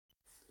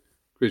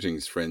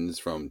Greetings, friends,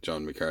 from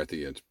John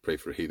McCarthy at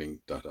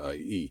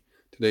prayforhealing.ie.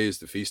 Today is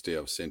the feast day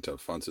of St.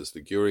 Alphonsus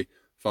Liguori,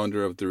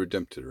 founder of the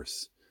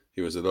Redemptorists.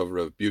 He was a lover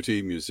of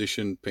beauty,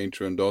 musician,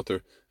 painter and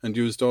author, and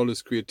used all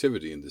his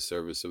creativity in the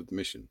service of the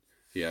mission.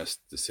 He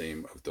asked the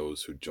same of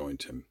those who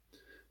joined him.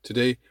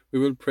 Today we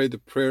will pray the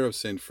prayer of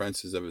St.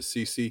 Francis of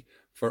Assisi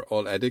for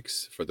all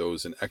addicts, for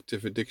those in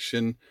active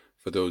addiction,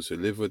 for those who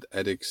live with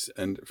addicts,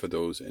 and for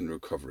those in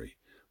recovery.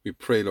 We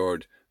pray,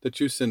 Lord, that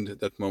you send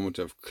that moment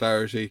of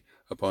clarity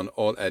upon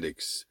all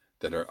addicts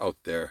that are out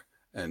there,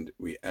 and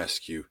we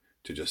ask you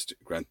to just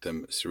grant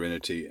them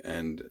serenity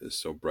and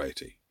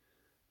sobriety.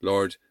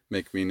 Lord,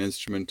 make me an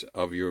instrument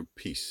of your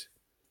peace.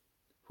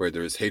 Where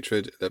there is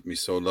hatred, let me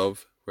sow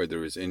love. Where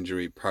there is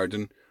injury,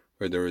 pardon.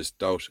 Where there is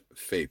doubt,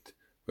 faith.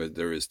 Where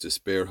there is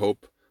despair,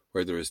 hope.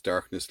 Where there is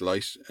darkness,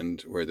 light.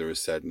 And where there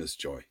is sadness,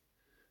 joy.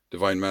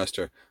 Divine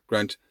Master,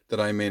 grant that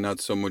I may not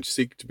so much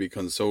seek to be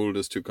consoled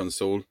as to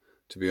console,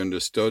 to be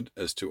understood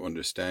as to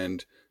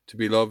understand, to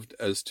be loved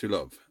as to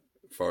love.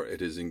 For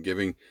it is in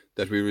giving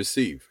that we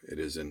receive, it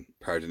is in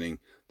pardoning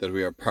that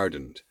we are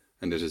pardoned,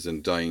 and it is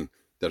in dying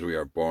that we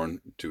are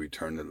born to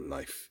eternal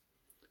life.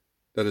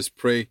 Let us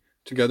pray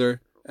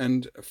together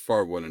and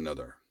for one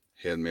another.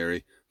 Hail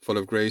Mary, full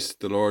of grace,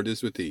 the Lord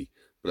is with thee.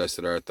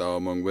 Blessed art thou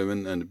among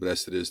women, and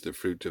blessed is the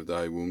fruit of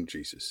thy womb,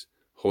 Jesus.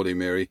 Holy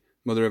Mary,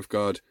 Mother of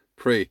God,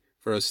 pray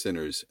for us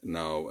sinners,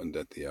 now and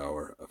at the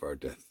hour of our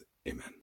death. Amen.